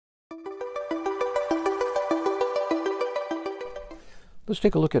Let's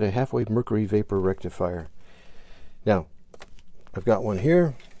take a look at a half-wave Mercury Vapor Rectifier. Now, I've got one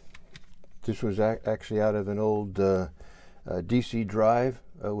here. This was actually out of an old DC drive.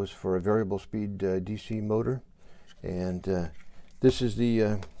 It was for a variable speed DC motor. And this is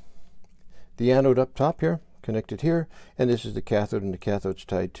the anode up top here, connected here. And this is the cathode, and the cathode's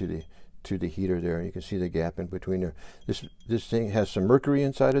tied to the heater there. You can see the gap in between there. This thing has some mercury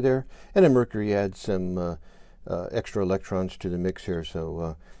inside of there, and the mercury adds some extra electrons to the mix here.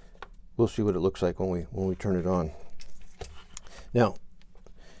 So we'll see what it looks like when we turn it on. Now,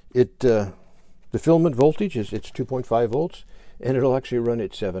 the filament voltage it's 2.5 volts, and it'll actually run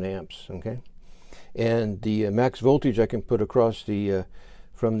at 7 amps. Okay, and the max voltage I can put across the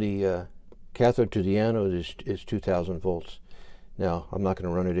from the cathode to the anode is 2,000 volts. Now, I'm not going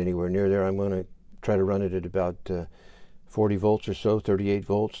to run it anywhere near there. I'm going to try to run it at about 40 volts or so, 38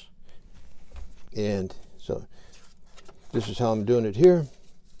 volts. And so this is how I'm doing it here.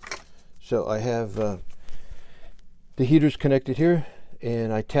 So I have the heaters connected here,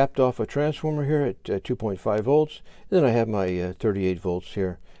 and I tapped off a transformer here at 2.5 volts. And then I have my 38 volts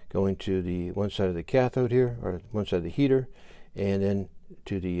here going to the one side of the cathode here, or one side of the heater, and then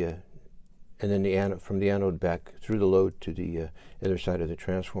to the anode, from the anode back through the load to the other side of the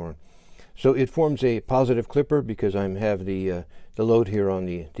transformer. So it forms a positive clipper because I have the load here on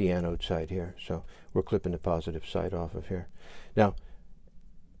the anode side here. So we're clipping the positive side off of here. Now,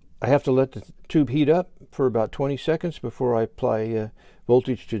 I have to let the tube heat up for about 20 seconds before I apply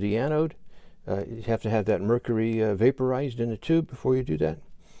voltage to the anode. You have to have that mercury vaporized in the tube before you do that.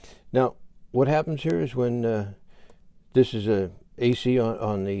 Now, what happens here is when this is a AC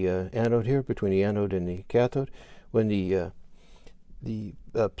on the anode here, between the anode and the cathode. When the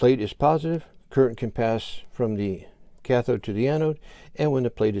plate is positive, current can pass from the cathode to the anode, and when the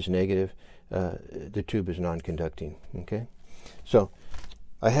plate is negative, the tube is non-conducting. Okay, so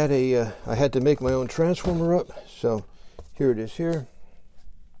I had to make my own transformer up. So here it is here.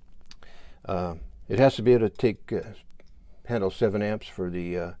 It has to be able to handle 7 amps for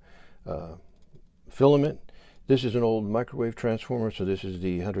the filament. This is an old microwave transformer, so this is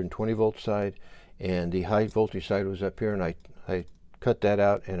the 120 volt side, and the high voltage side was up here, and I cut that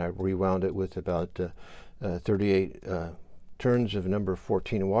out and I rewound it with about 38 turns of number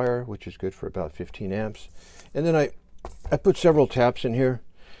 14 wire, which is good for about 15 amps. And then I put several taps in here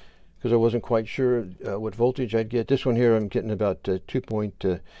because I wasn't quite sure what voltage I'd get. This one here I'm getting about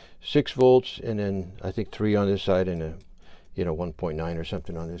 2.6 volts, and then I think 3 on this side and 1.9 or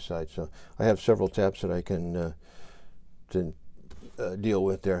something on this side. So I have several taps that I can deal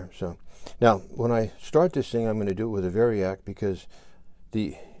with there. So now when I start this thing, I'm going to do it with a variac because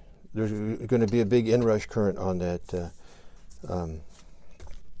there's going to be a big inrush current on that on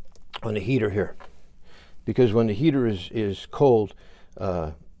the heater here, because when the heater is cold,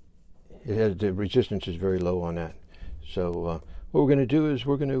 the resistance is very low on that. So what we're going to do is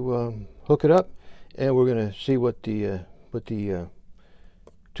we're going to hook it up, and we're going to see what the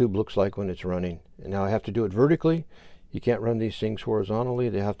tube looks like when it's running. And now I have to do it vertically. You can't run these things horizontally.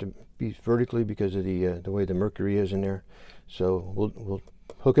 They have to be vertically because of the way the mercury is in there. So we'll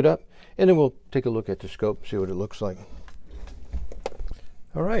hook it up, and then we'll take a look at the scope, see what it looks like.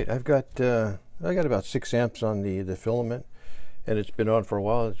 All right, I got about 6 amps on the filament, and it's been on for a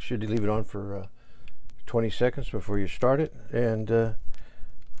while. It should leave it on for 20 seconds before you start it, and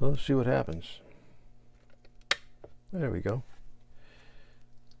we'll see what happens. There we go.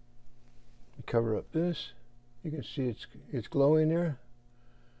 Cover up this. You can see it's glowing there.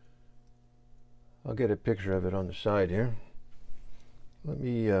 I'll get a picture of it on the side here. Let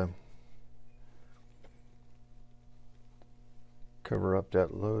me cover up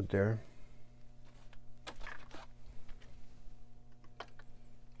that load there.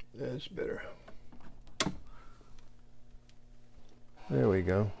 That's better. There we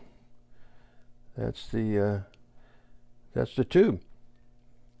go. That's the tube,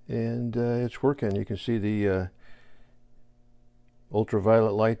 and it's working. You can see the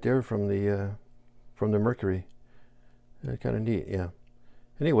ultraviolet light there from the mercury. Kind of neat, yeah.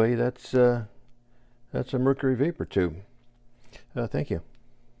 Anyway, that's a mercury vapor tube. Thank you.